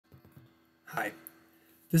Hi,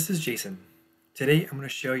 this is Jason. Today I'm going to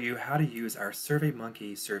show you how to use our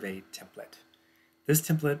SurveyMonkey survey template. This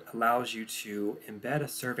template allows you to embed a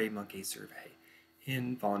SurveyMonkey survey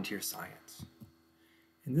in volunteer science.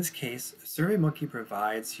 In this case, SurveyMonkey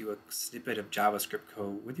provides you a snippet of JavaScript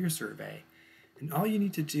code with your survey, and all you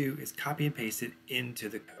need to do is copy and paste it into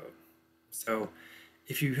the code. So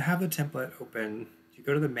if you have the template open, you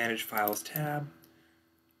go to the Manage Files tab,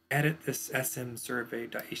 edit this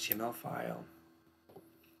smsurvey.html file,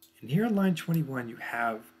 and here on line 21, you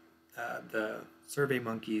have the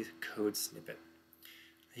SurveyMonkey code snippet.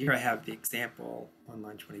 Here I have the example on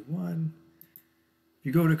line 21. If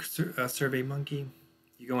you go to SurveyMonkey,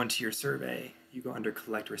 you go into your survey, you go under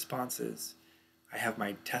Collect Responses. I have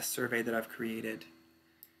my test survey that I've created.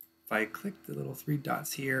 If I click the little three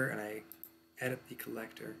dots here and I edit the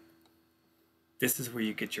collector, this is where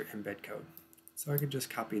you get your embed code. So I can just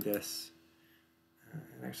copy this,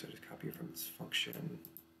 and actually just copy it from this function.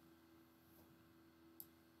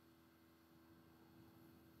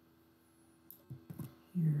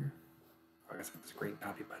 Here. Oh, I guess that's a green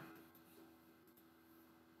copy button.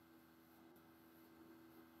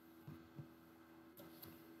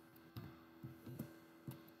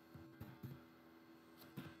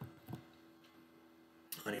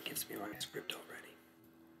 And it gives me my script already.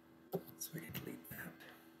 So I can delete that.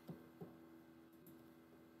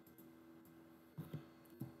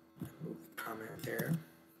 Move the comment there.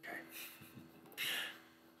 Okay.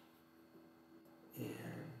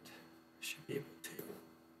 And I should be able to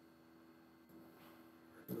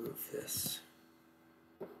remove this.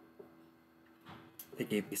 They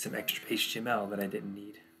gave me some extra HTML that I didn't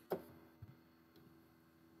need. So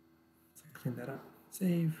I clean that up,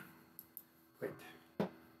 save, quit.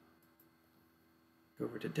 Go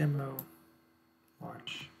over to demo,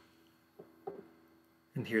 launch.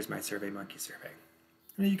 And here's my SurveyMonkey survey.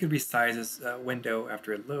 And you could resize this window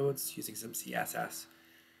after it loads using some CSS.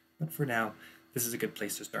 But for now, this is a good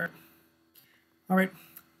place to start. All right,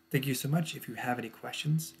 thank you so much. If you have any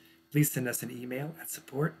questions, please send us an email at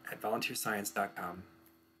support@volunteerscience.com.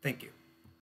 Thank you.